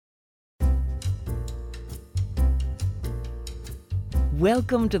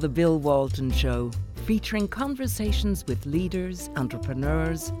Welcome to the Bill Walton Show, featuring conversations with leaders,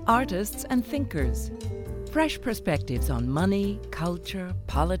 entrepreneurs, artists, and thinkers. Fresh perspectives on money, culture,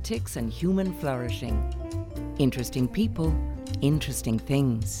 politics, and human flourishing. Interesting people, interesting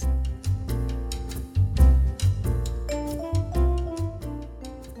things.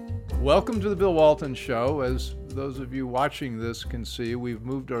 Welcome to the Bill Walton Show. As those of you watching this can see, we've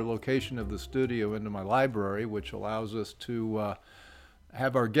moved our location of the studio into my library, which allows us to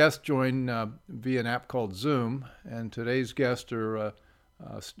have our guests join via an app called Zoom. And today's guests are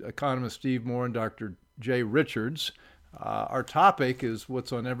economist Steve Moore and Dr. Jay Richards. Our topic is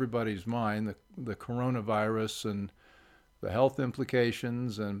what's on everybody's mind, the coronavirus and the health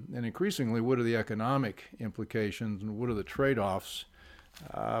implications, and increasingly, what are the economic implications and what are the trade-offs?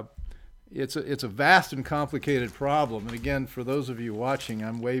 It's a vast and complicated problem. And again, for those of you watching,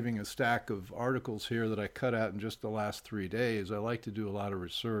 I'm waving a stack of articles here that I cut out in just the last 3 days. I like to do a lot of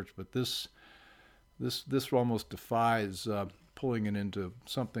research, but this almost defies pulling it into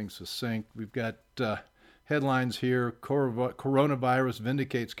something succinct. We've got headlines here: coronavirus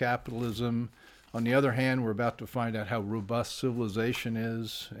vindicates capitalism. On the other hand, we're about to find out how robust civilization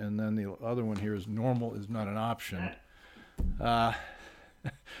is. And then the other one here is normal is not an option.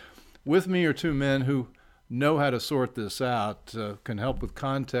 With me are two men who know how to sort this out, can help with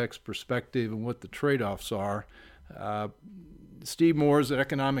context, perspective, and what the trade-offs are. Steve Moore is an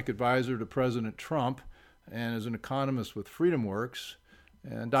economic advisor to President Trump and is an economist with FreedomWorks.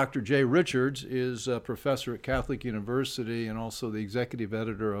 And Dr. Jay Richards is a professor at Catholic University and also the executive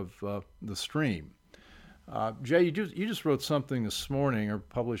editor of The Stream. Jay, you just wrote something this morning, or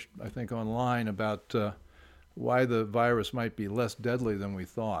published, I think, online about why the virus might be less deadly than we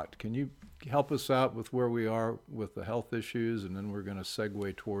thought. Can you help us out with where we are with the health issues, and then we're going to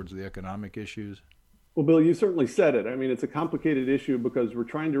segue towards the economic issues? Well, Bill, you certainly said it. I mean, it's a complicated issue because we're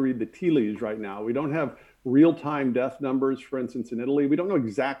trying to read the tea leaves right now. We don't have real-time death numbers, for instance, in Italy. We don't know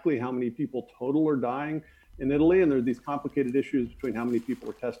exactly how many people total are dying in Italy, and there are these complicated issues between how many people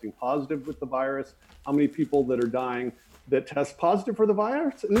are testing positive with the virus, how many people that are dying that test positive for the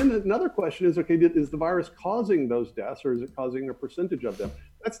virus. And then another question is, okay, is the virus causing those deaths, or is it causing a percentage of them?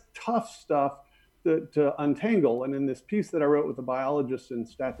 That's tough stuff to untangle. And in this piece that I wrote with a biologist and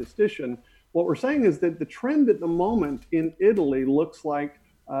statistician, what we're saying is that the trend at the moment in Italy looks like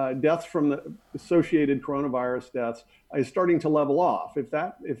deaths from the associated coronavirus deaths is starting to level off. If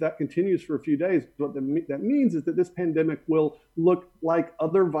that continues for a few days, what that means is that this pandemic will look like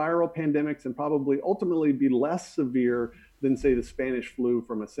other viral pandemics and probably ultimately be less severe than, say, the Spanish flu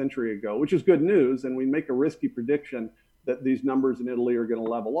from a century ago, which is good news. And we make a risky prediction that these numbers in Italy are going to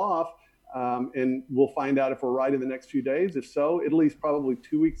level off. And we'll find out if we're right in the next few days. If so, Italy's probably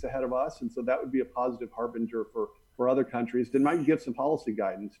 2 weeks ahead of us. And so that would be a positive harbinger for other countries. That might give some policy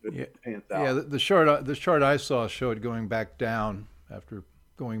guidance if it pans out. Yeah, the chart I saw showed going back down after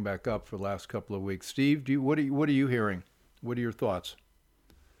going back up for the last couple of weeks. Steve, what are you hearing? What are your thoughts?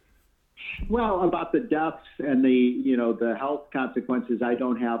 Well, about the deaths and the health consequences, I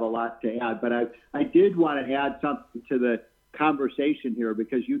don't have a lot to add, but I did want to add something to the conversation here,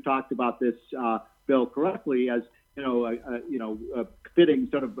 because you talked about this, Bill, correctly, as fitting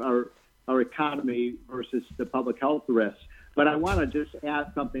sort of our economy versus the public health risks. But I want to just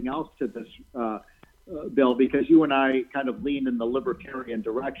add something else to this, Bill, because you and I kind of lean in the libertarian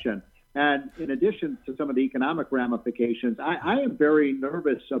direction. And in addition to some of the economic ramifications, I am very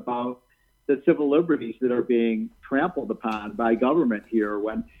nervous about the civil liberties that are being trampled upon by government here.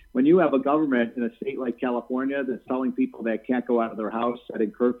 When you have a government in a state like California that's telling people they can't go out of their house,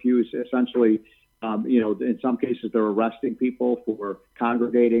 setting curfews, essentially, in some cases they're arresting people for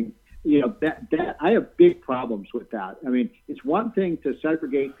congregating. That I have big problems with that. I mean, it's one thing to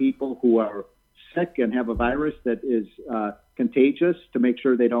segregate people who are sick and have a virus that is contagious to make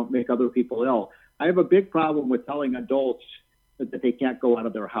sure they don't make other people ill. I have a big problem with telling adults that they can't go out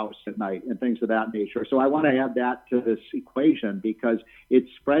of their house at night and things of that nature. So I want to add that to this equation, because it's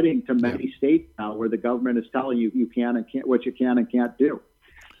spreading to many states now where the government is telling you can and can't, what you can and can't do.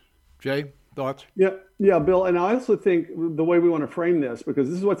 Jay, thoughts? Yeah, Bill. And I also think the way we want to frame this, because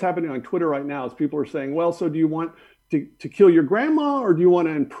this is what's happening on Twitter right now, is people are saying, well, so do you want to kill your grandma, or do you want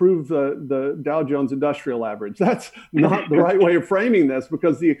to improve the Dow Jones Industrial Average? That's not the right way of framing this,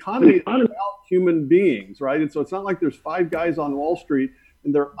 because the economy is about human beings, right? And so it's not like there's five guys on Wall Street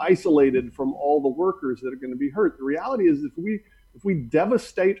and they're isolated from all the workers that are going to be hurt. The reality is if we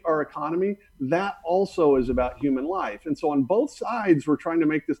devastate our economy, that also is about human life. And so on both sides, we're trying to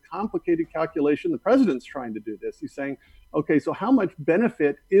make this complicated calculation. The president's trying to do this. He's saying, okay, so how much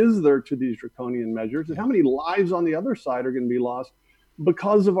benefit is there to these draconian measures, and how many lives on the other side are going to be lost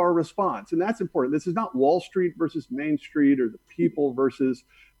because of our response. And that's important. This is not Wall Street versus Main Street or the people versus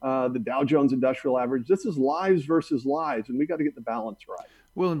the Dow Jones Industrial Average. This is lives versus lives, and we got to get the balance right.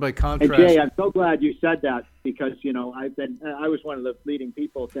 Well, and by contrast, and Jay, I'm so glad you said that, because I was one of the leading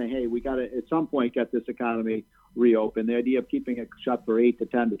people saying, hey, we got to at some point get this economy reopened. The idea of keeping it shut for 8 to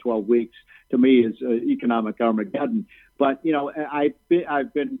 10 to 12 weeks to me is economic Armageddon. But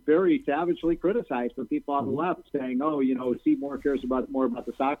I've been very savagely criticized from people on the left saying, oh, Seymour cares more about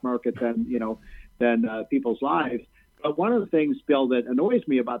the stock market than people's lives. But one of the things, Bill, that annoys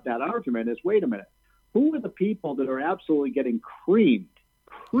me about that argument is, wait a minute, who are the people that are absolutely getting creamed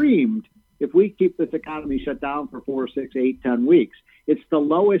if we keep this economy shut down for 4, 6, 8, 10 weeks? It's the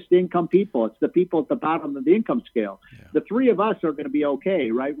lowest income people. It's the people at the bottom of the income scale. Yeah. The three of us are going to be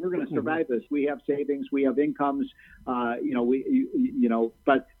okay, right? We're going to survive this. We have savings. We have incomes. But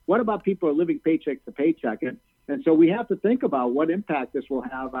what about people who are living paycheck to paycheck? And so we have to think about what impact this will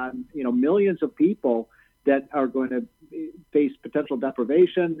have on, millions of people that are going to face potential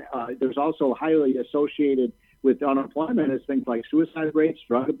deprivation. There's also highly associated with unemployment is things like suicide rates,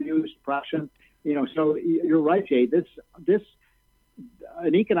 drug abuse, depression. So you're right, Jay.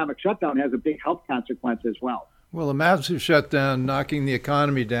 An economic shutdown has a big health consequence as well. Well, a massive shutdown, knocking the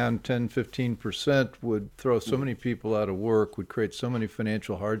economy down 10, 15% would throw so many people out of work, would create so many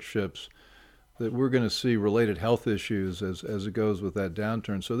financial hardships that we're going to see related health issues as it goes with that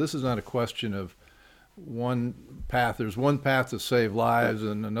downturn. So this is not a question of one path. There's one path to save lives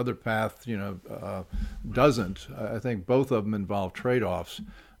and another path, doesn't. I think both of them involve trade-offs.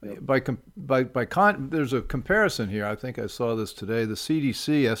 There's a comparison here. I think I saw this today. The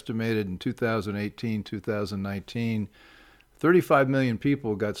CDC estimated in 2018, 2019, 35 million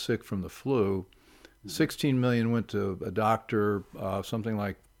people got sick from the flu. 16 million went to a doctor, something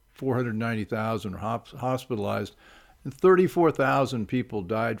like 490,000 were hospitalized, and 34,000 people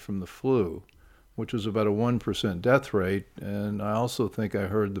died from the flu, which was about a 1% death rate. And I also think I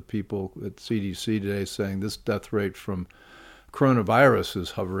heard the people at CDC today saying this death rate from coronavirus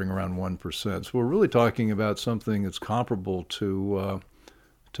is hovering around 1%. So we're really talking about something that's comparable to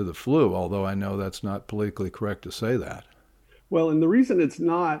the flu, although I know that's not politically correct to say that. Well, and the reason it's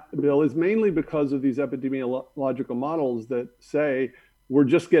not, Bill, is mainly because of these epidemiological models that say we're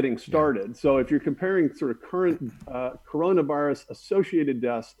just getting started. Yeah. So if you're comparing sort of current coronavirus-associated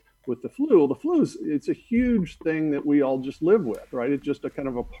deaths with the flu it's a huge thing that we all just live with, right? It's just a kind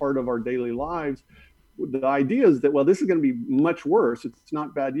of a part of our daily lives. The idea is that, well, this is going to be much worse. It's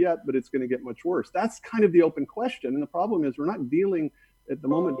not bad yet, but it's going to get much worse. That's kind of the open question. And the problem is we're not dealing at the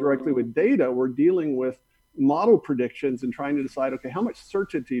moment directly with data. We're dealing with model predictions and trying to decide, okay, how much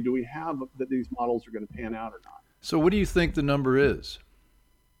certainty do we have that these models are going to pan out or not? So what do you think the number is?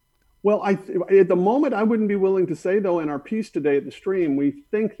 Well, at the moment, I wouldn't be willing to say, though, in our piece today at the stream, we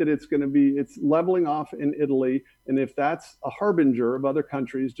think that it's leveling off in Italy. And if that's a harbinger of other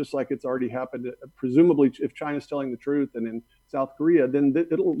countries, just like it's already happened, presumably if China's telling the truth and in South Korea, then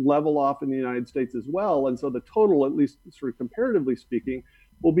it'll level off in the United States as well. And so the total, at least sort of comparatively speaking,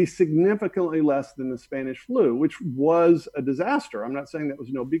 will be significantly less than the Spanish flu, which was a disaster. I'm not saying that was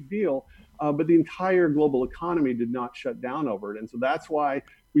no big deal, but the entire global economy did not shut down over it. And so that's why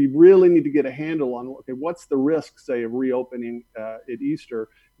we really need to get a handle on, okay, what's the risk, say, of reopening at Easter,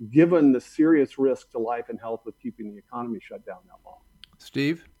 given the serious risk to life and health of keeping the economy shut down that long?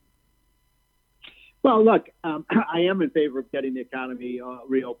 Steve? Well, look, I am in favor of getting the economy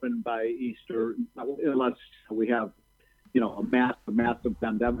reopened by Easter, unless we have, a massive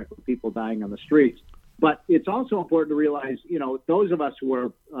pandemic with people dying on the streets. But it's also important to realize, those of us who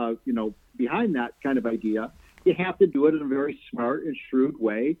are, behind that kind of idea, you have to do it in a very smart and shrewd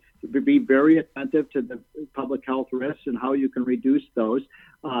way, to be very attentive to the public health risks and how you can reduce those.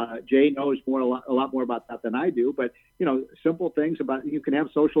 Jay knows a lot more about that than I do, but, simple things about, you can have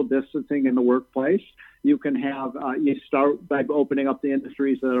social distancing in the workplace. You can have, you start by opening up the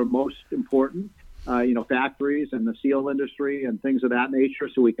industries that are most important, factories and the steel industry and things of that nature,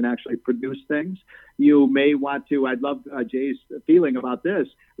 so we can actually produce things. You may want to, I'd love Jay's feeling about this.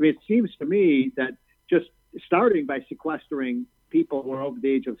 I mean, it seems to me that just starting by sequestering people who are over the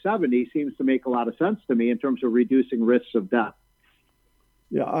age of 70 seems to make a lot of sense to me in terms of reducing risks of death.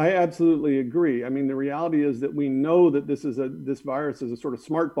 Yeah, I absolutely agree. I mean, the reality is that we know that this virus is a sort of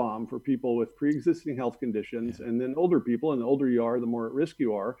smart bomb for people with pre-existing health conditions, and then older people, and the older you are, the more at risk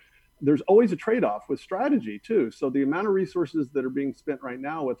you are. There's always a trade-off with strategy too. So the amount of resources that are being spent right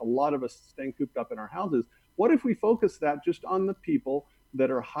now, with a lot of us staying cooped up in our houses, what if we focus that just on the people that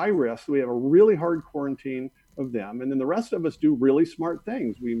are high risk? We have a really hard quarantine. of them. And then the rest of us do really smart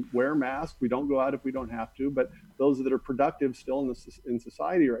things. We wear masks. We don't go out if we don't have to. But those that are productive still in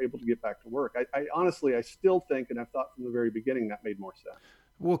society are able to get back to work. I honestly, I still think, and I've thought from the very beginning, that made more sense.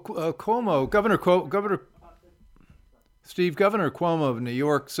 Well, Governor Cuomo of New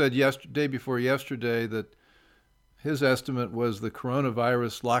York said day before yesterday that his estimate was the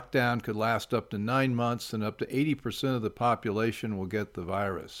coronavirus lockdown could last up to 9 months and up to 80% of the population will get the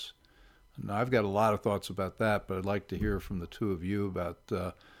virus. Now, I've got a lot of thoughts about that, but I'd like to hear from the two of you about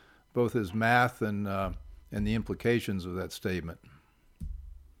both his math and the implications of that statement.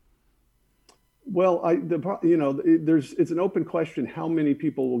 Well, it's an open question how many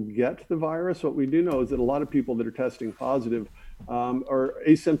people will get the virus. What we do know is that a lot of people that are testing positive are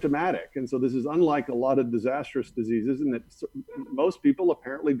asymptomatic. And so this is unlike a lot of disastrous diseases in that most people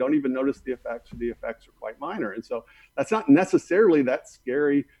apparently don't even notice the effects, or the effects are quite minor. And so that's not necessarily that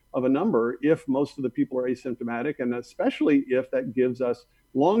scary of a number if most of the people are asymptomatic, and especially if that gives us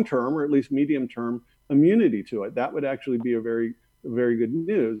long-term or at least medium-term immunity to it. That would actually be a very good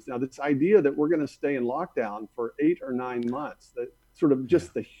news. Now, this idea that we're going to stay in lockdown for 8 or 9 months, that sort of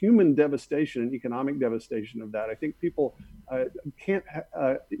just the human devastation and economic devastation of that, I think people can't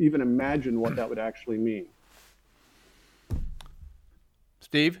even imagine what that would actually mean.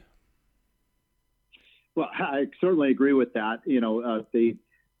 Steve? Well, I certainly agree with that.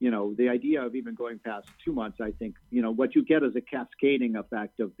 The idea of even going past 2 months, I think, what you get is a cascading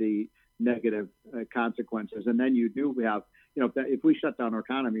effect of the negative consequences. And then you do have, if we shut down our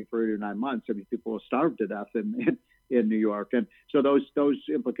economy for 8 or 9 months, I mean, people will starve to death in New York. And so those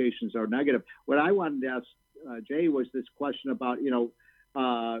implications are negative. What I wanted to ask Jay was this question about,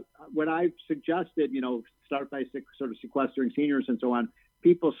 when I suggested, start by sort of sequestering seniors and so on,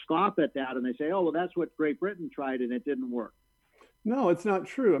 people scoff at that and they say, oh, well, that's what Great Britain tried and it didn't work. No, it's not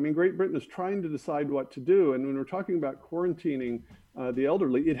true. I mean, Great Britain is trying to decide what to do. And when we're talking about quarantining the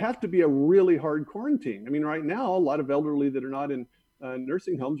elderly, it has to be a really hard quarantine. I mean, right now, a lot of elderly that are not in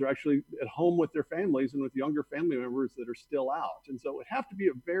nursing homes are actually at home with their families and with younger family members that are still out. And so it would have to be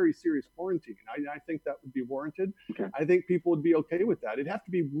a very serious quarantine. I think that would be warranted. Okay. I think people would be okay with that. It'd have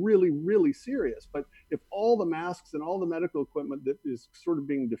to be really, really serious. But if all the masks and all the medical equipment that is sort of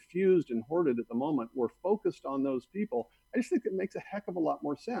being diffused and hoarded at the moment were focused on those people, I just think it makes a heck of a lot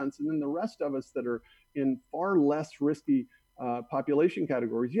more sense. And then the rest of us that are in far less risky population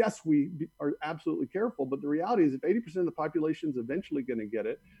categories, yes, we are absolutely careful, but the reality is if 80% of the population is eventually going to get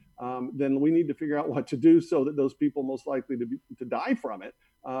it, then we need to figure out what to do so that those people most likely to die from it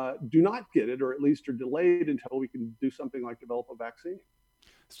do not get it, or at least are delayed until we can do something like develop a vaccine.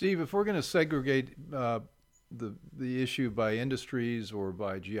 Steve, if we're going to segregate the issue by industries or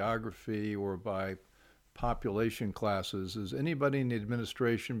by geography or by population classes, is anybody in the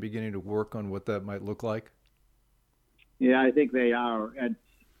administration beginning to work on what that might look like? Yeah, I think they are. And,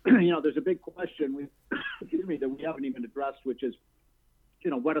 there's a big question that we haven't even addressed, which is,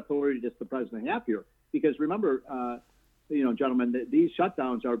 what authority does the president have here? Because remember, gentlemen, these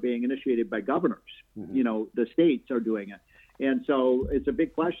shutdowns are being initiated by governors. Mm-hmm. The states are doing it. And so it's a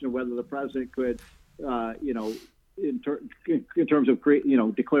big question of whether the president could, in terms of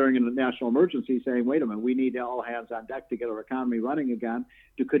declaring a national emergency, saying, wait a minute, we need all hands on deck to get our economy running again.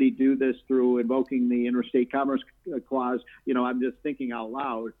 Could he do this through invoking the Interstate Commerce Clause? I'm just thinking out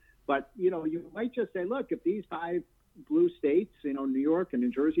loud. But, you might just say, look, if these 5 blue states, New York and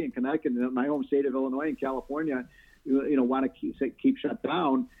New Jersey and Connecticut and my home state of Illinois and California, want to keep shut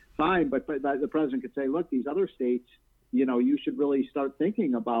down, fine. But the president could say, look, these other states, you should really start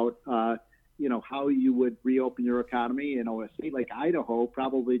thinking about how you would reopen your economy. A state like Idaho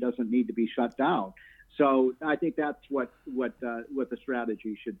probably doesn't need to be shut down. So I think that's what the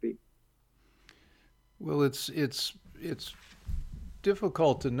strategy should be. Well, it's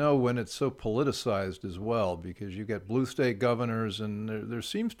difficult to know when it's so politicized as well, because you get blue state governors, and there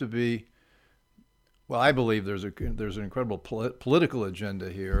seems to be, well, I believe there's an incredible political agenda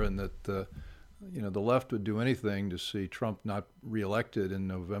here, and that the left would do anything to see Trump not reelected in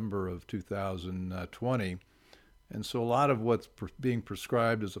November of 2020. And so a lot of what's being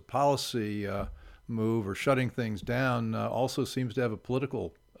prescribed as a policy move or shutting things down also seems to have a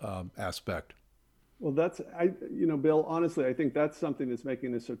political aspect. Well, Bill, honestly, I think that's something that's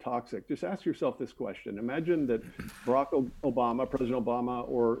making this so toxic. Just ask yourself this question. Imagine that Barack Obama, President Obama,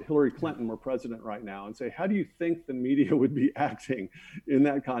 or Hillary Clinton were president right now, and say, how do you think the media would be acting in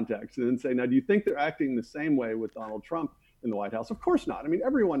that context? And then say, now, do you think they're acting the same way with Donald Trump in the White House? Of course not. I mean,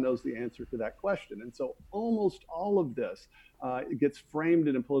 everyone knows the answer to that question. And so almost all of this it gets framed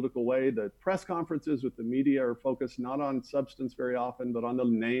in a political way. The press conferences with the media are focused not on substance very often, but on the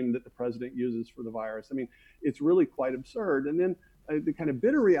name that the president uses for the virus. I mean, it's really quite absurd. And then the kind of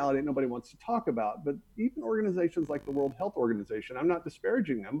bitter reality that nobody wants to talk about, but even organizations like the World Health Organization, I'm not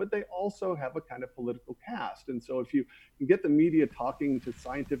disparaging them, but they also have a kind of political cast. And so if you can get the media talking to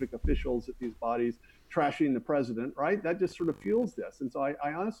scientific officials at these bodies, trashing the president, right, that just sort of fuels this. And so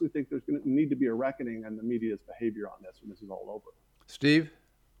I honestly think there's going to need to be a reckoning on the media's behavior on this when this is all over. Steve?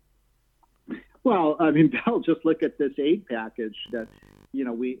 Well, I mean, Bill, just look at this aid package that,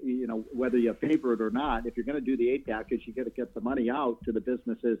 whether you favor it or not, if you're going to do the aid package, you got to get the money out to the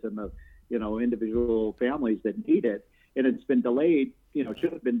businesses and the, individual families that need it. And it's been delayed, it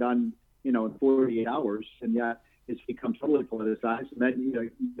should have been done, in 48 hours. And yet it's become totally politicized. And then,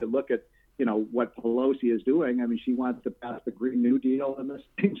 you look at, what Pelosi is doing. I mean, she wants to pass the Green New Deal in this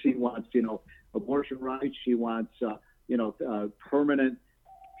thing. She wants, abortion rights. She wants, permanent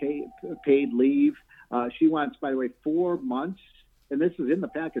paid leave. She wants, by the way, 4 months, and this is in the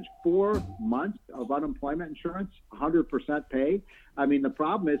package, 4 months of unemployment insurance, 100% pay. I mean, the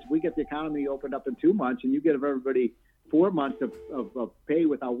problem is we get the economy opened up in 2 months and you give everybody 4 months of pay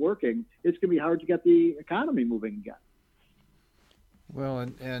without working, it's going to be hard to get the economy moving again. Well,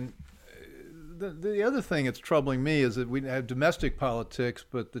 and the other thing that's troubling me is that we have domestic politics,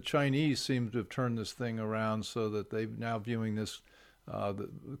 but the Chinese seem to have turned this thing around so that they're now viewing this,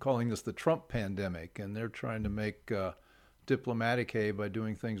 calling this the Trump pandemic, and they're trying to make diplomatic hay by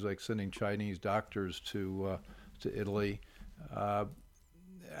doing things like sending Chinese doctors to Italy.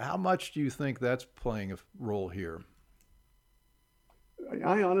 How much do you think that's playing a role here?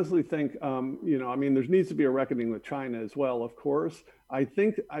 I honestly think, there needs to be a reckoning with China as well, of course. I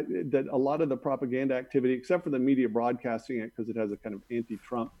think that a lot of the propaganda activity, except for the media broadcasting it because it has a kind of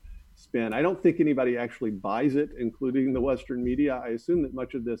anti-Trump spin, I don't think anybody actually buys it, including the Western media. I assume that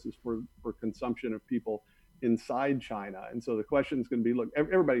much of this is for consumption of people inside China. And so the question is going to be, look,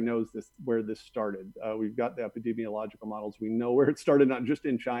 everybody knows where this started. We've got the epidemiological models. We know where it started, not just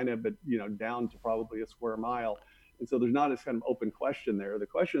in China, but down to probably a square mile. And so there's not this kind of open question there. The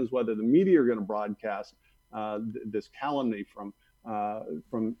question is whether the media are going to broadcast this calumny from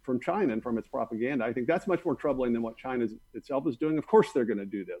China and from its propaganda. I think that's much more troubling than what China itself is doing. Of course they're going to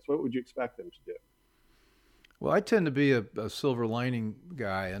do this. What would you expect them to do? Well, I tend to be a silver lining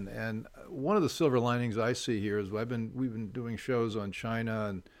guy, and one of the silver linings I see here is we've been doing shows on China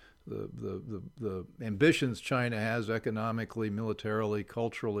and the ambitions China has economically, militarily,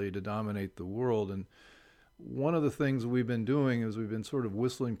 culturally to dominate the world. And one of the things we've been doing is we've been sort of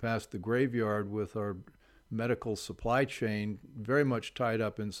whistling past the graveyard with our medical supply chain very much tied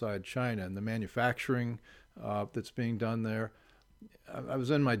up inside China and the manufacturing that's being done there. I was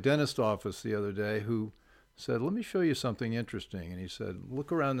in my dentist office the other day who said, let me show you something interesting. And he said,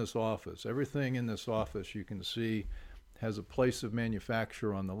 look around this office. Everything in this office you can see has a place of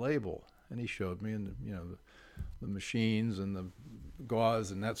manufacture on the label. And he showed me, and the machines and the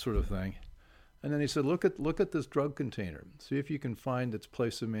gauze and that sort of thing. And then he said, look at this drug container. See if you can find its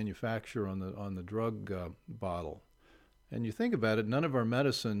place of manufacture on the drug bottle. And you think about it, none of our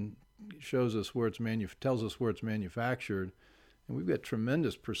medicine shows us where tells us where it's manufactured, and we've got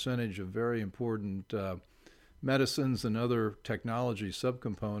tremendous percentage of very important medicines and other technology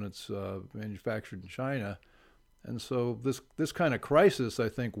subcomponents manufactured in China. And so this kind of crisis, I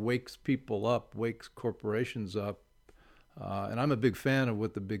think, wakes people up, wakes corporations up. And I'm a big fan of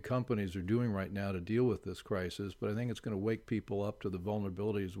what the big companies are doing right now to deal with this crisis, but I think it's going to wake people up to the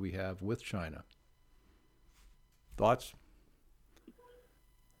vulnerabilities we have with China. Thoughts?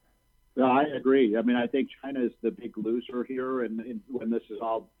 No, I agree. I mean, I think China is the big loser here, and when this is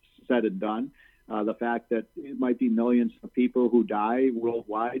all said and done, the fact that it might be millions of people who die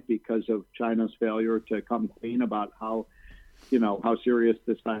worldwide because of China's failure to come clean about how serious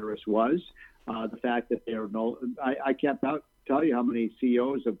this virus was. The fact that I can't tell you how many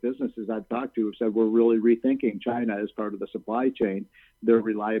CEOs of businesses I've talked to have said we're really rethinking China as part of the supply chain, their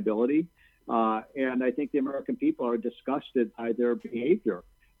reliability. And I think the American people are disgusted by their behavior.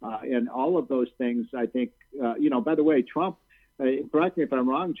 And all of those things, I think, by the way, Trump, correct me if I'm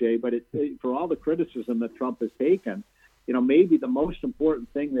wrong, Jay, but for all the criticism that Trump has taken, maybe the most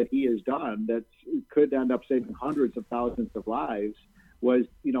important thing that he has done that could end up saving hundreds of thousands of lives was,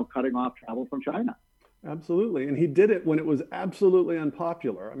 cutting off travel from China. Absolutely. And he did it when it was absolutely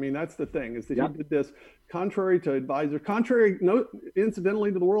unpopular. I mean, that's the thing, is that he did this contrary to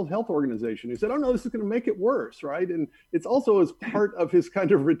incidentally, to the World Health Organization. He said, oh, no, this is going to make it worse, right? And it's also as part of his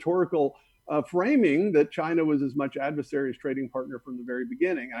kind of rhetorical framing that China was as much adversary as trading partner from the very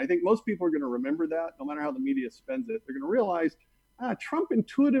beginning. And I think most people are going to remember that, no matter how the media spends it. They're going to realize Trump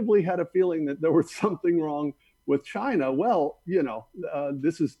intuitively had a feeling that there was something wrong with China. Well,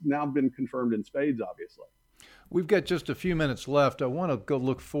 this has now been confirmed in spades, obviously. We've got just a few minutes left. I want to go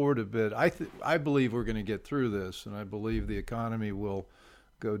look forward a bit. I believe we're going to get through this, and I believe the economy will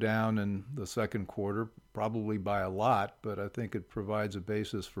go down in the second quarter, probably by a lot, but I think it provides a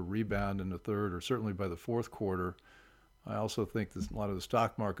basis for rebound in the third, or certainly by the fourth quarter. I also think that a lot of the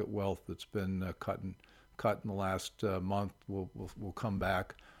stock market wealth that's been cut in the last month will come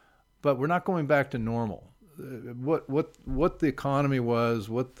back, but we're not going back to normal. What the economy was,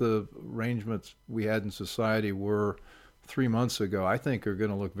 what the arrangements we had in society were 3 months ago, I think are going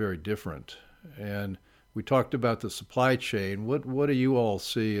to look very different. And we talked about the supply chain. What do you all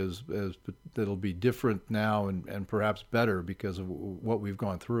see as that'll be different now and perhaps better because of what we've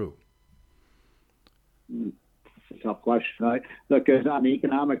gone through? It's a tough question. Look, on the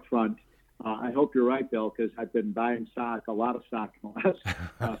economic front, I hope you're right, Bill, because I've been buying a lot of stock in the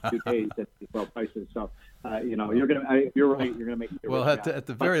last 2 days at these prices. So, you're right. You're going to make. Well, at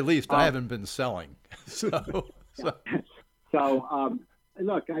the very least, I haven't been selling. So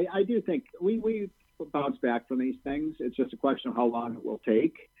look, I do think we bounce back from these things. It's just a question of how long it will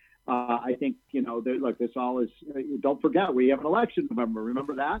take. I think, this all is, don't forget, we have an election in November.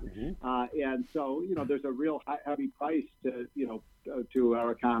 Remember that? Mm-hmm. And so, there's a real heavy price to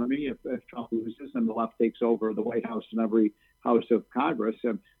our economy if Trump loses and the left takes over the White House and every house of Congress.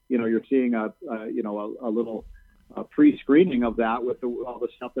 And, you're seeing a little pre-screening of that with all the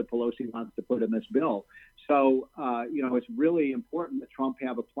stuff that Pelosi wants to put in this bill. So, it's really important that Trump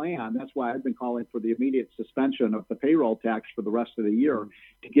have a plan. That's why I've been calling for the immediate suspension of the payroll tax for the rest of the year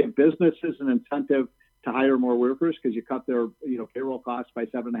to give businesses an incentive to hire more workers because you cut their payroll costs by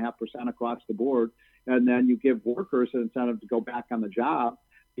 7.5% across the board. And then you give workers an incentive to go back on the job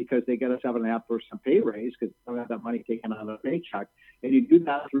because they get a 7.5% pay raise because they don't have that money taken out of their paycheck. And you do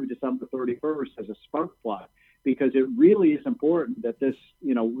that through December 31st as a spark plug, because it really is important that this,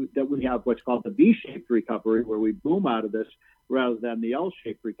 that we have what's called the V-shaped recovery, where we boom out of this rather than the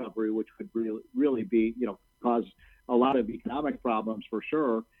L-shaped recovery, which would really be, cause a lot of economic problems for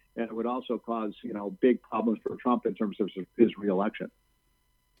sure. And it would also cause, big problems for Trump in terms of his reelection.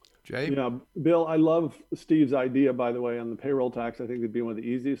 Jay? Yeah, Bill, I love Steve's idea, by the way, on the payroll tax. I think it'd be one of the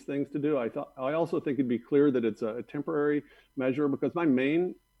easiest things to do. I also think it'd be clear that it's a temporary measure, because my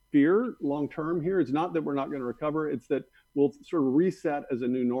main fear long term here is not that we're not going to recover. It's that we'll sort of reset as a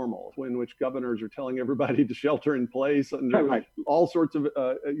new normal, in which governors are telling everybody to shelter in place under all sorts of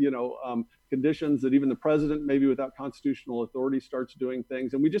conditions, that even the president, maybe without constitutional authority, starts doing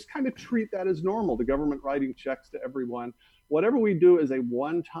things. And we just kind of treat that as normal, the government writing checks to everyone. Whatever we do is a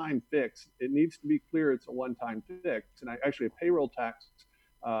one-time fix. It needs to be clear it's a one-time fix. And actually, a payroll tax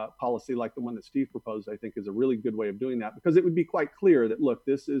policy like the one that Steve proposed, I think, is a really good way of doing that, because it would be quite clear that, look,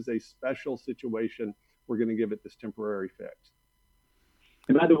 this is a special situation. We're going to give it this temporary fix.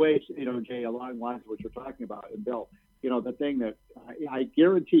 And by the way, Jay, along the lines of what you're talking about, and Bill, the thing that I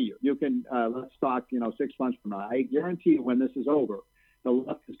guarantee you can, let's talk, 6 months from now, I guarantee you when this is over, the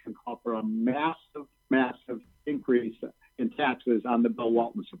leftists can call for a massive increase in taxes on the Bill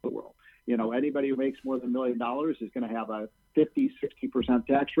Waltons of the world. Anybody who makes more than $1 million is going to have a 50-60%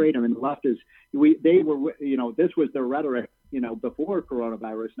 tax rate. I mean, the left is, this was their rhetoric, before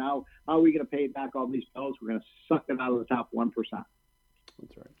coronavirus. Now, how are we going to pay back all these bills? We're going to suck it out of the top 1%.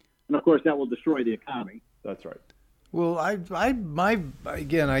 That's right. And of course, that will destroy the economy. That's right. Well, I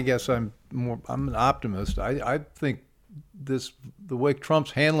guess I'm an optimist. I think the way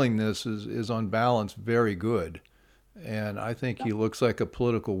Trump's handling this is on balance very good. And I think he looks like a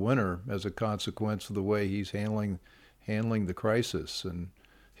political winner as a consequence of the way he's handling the crisis. And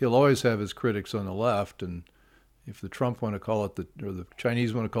he'll always have his critics on the left. And if the Trump want to call it or the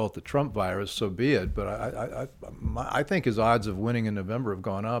Chinese want to call it the Trump virus, so be it. But I think his odds of winning in November have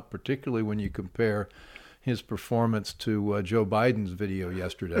gone up, particularly when you compare his performance to Joe Biden's video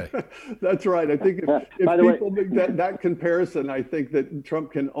yesterday. That's right. I think if people make that comparison, I think that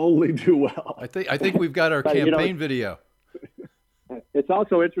Trump can only do well. I think we've got our campaign video. It's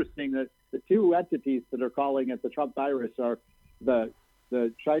also interesting that the two entities that are calling it the Trump virus are the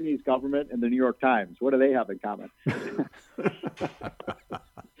Chinese government and the New York Times. What do they have in common?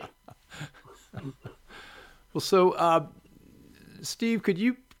 Well, so Steve, could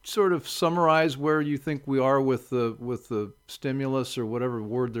you sort of summarize where you think we are with the stimulus, or whatever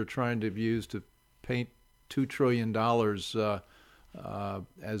word they're trying to use to paint $2 trillion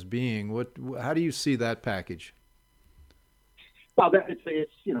as being? How do you see that package? Well,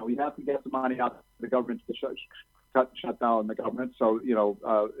 it's you have to get the money out of the government to shut down the government, so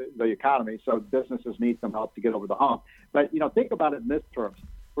the economy. So businesses need some help to get over the hump. But think about it in this terms: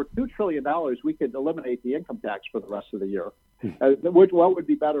 for $2 trillion, we could eliminate the income tax for the rest of the year. What would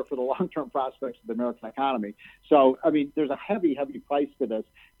be better for the long-term prospects of the American economy? So, there's a heavy, heavy price to this.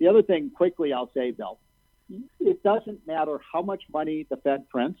 The other thing, quickly, I'll say, Bill, it doesn't matter how much money the Fed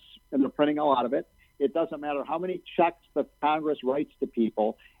prints, and they're printing a lot of it. It doesn't matter how many checks the Congress writes to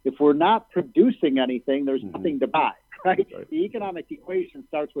people. If we're not producing anything, there's nothing to buy, right? The economic equation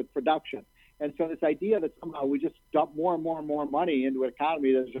starts with production. And so this idea that somehow we just dump more and more and more money into an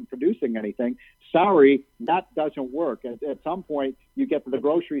economy that isn't producing anything, sorry, that doesn't work. At some point, you get to the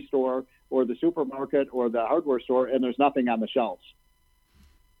grocery store or the supermarket or the hardware store, and there's nothing on the shelves.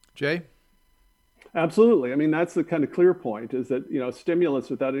 Jay? Absolutely. That's the kind of clear point, is that, stimulus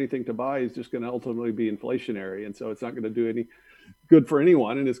without anything to buy is just going to ultimately be inflationary. And so it's not going to do any good for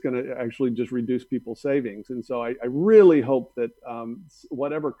anyone, and it's going to actually just reduce people's savings. And so I really hope that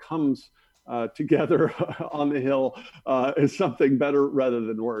whatever comes together on the Hill is something better rather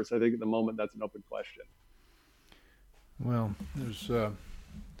than worse. I think at the moment that's an open question. Well, there's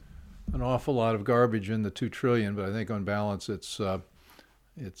an awful lot of garbage in the $2 trillion, but I think on balance it's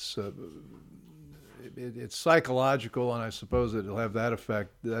psychological, and I suppose it'll have that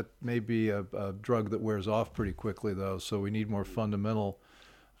effect. That may be a drug that wears off pretty quickly, though. So we need more fundamental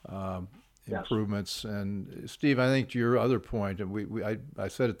improvements. And Steve, I think to your other point, and I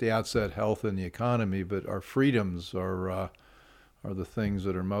said at the outset, health and the economy, but our freedoms are the things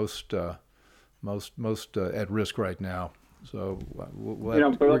that are most at risk right now. So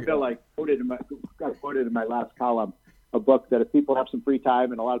Bill, I quoted in my last column a book that if people have some free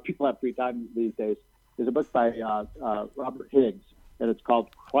time, and a lot of people have free time these days, is a book by Robert Higgs, and it's called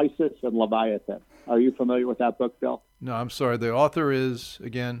Crisis and Leviathan. Are you familiar with that book, Bill? No, I'm sorry. The author is,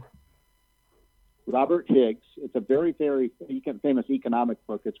 again? Robert Higgs. It's a very, very famous economic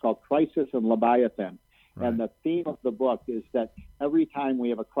book. It's called Crisis and Leviathan. Right. And the theme of the book is that every time we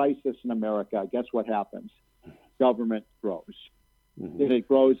have a crisis in America, guess what happens? Government grows. Mm-hmm. And it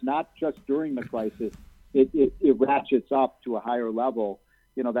grows not just during the crisis, it ratchets up to a higher level.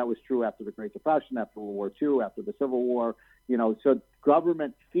 That was true after the Great Depression, after World War II, after the Civil War. So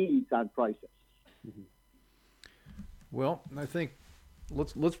government feeds on crisis. Mm-hmm. Well, I think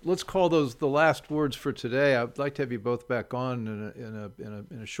let's call those the last words for today. I'd like to have you both back on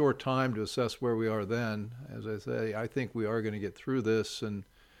in a short time to assess where we are then. As I say, I think we are going to get through this, and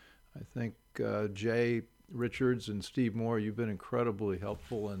I think Jay Richards and Steve Moore, you've been incredibly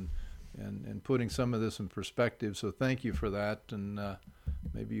helpful and putting some of this in perspective. So thank you for that, and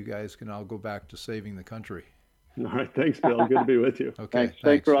maybe you guys can all go back to saving the country. All right, thanks, Bill. Good to be with you. Okay,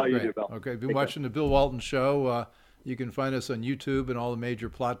 thanks for all you do, Bill. Okay, been watching the Bill Walton Show. You can find us on YouTube and all the major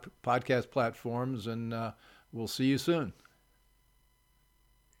podcast platforms, and we'll see you soon.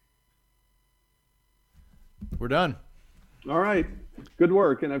 We're done. All right. Good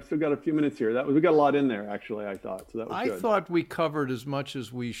work. And I've still got a few minutes here. We got a lot in there, actually, I thought. So that was good. I thought we covered as much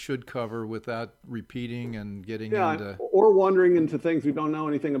as we should cover without repeating and getting into... or wandering into things we don't know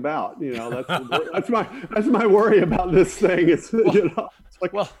anything about. That's my worry about this thing. It's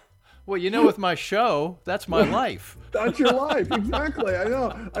like... Well, with my show, that's my life. That's your life. Exactly. I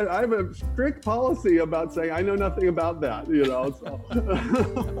know. I have a strict policy about saying I know nothing about that, So.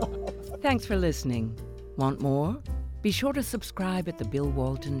 Thanks for listening. Want more? Be sure to subscribe at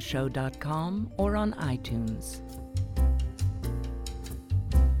thebillwaltonshow.com or on iTunes.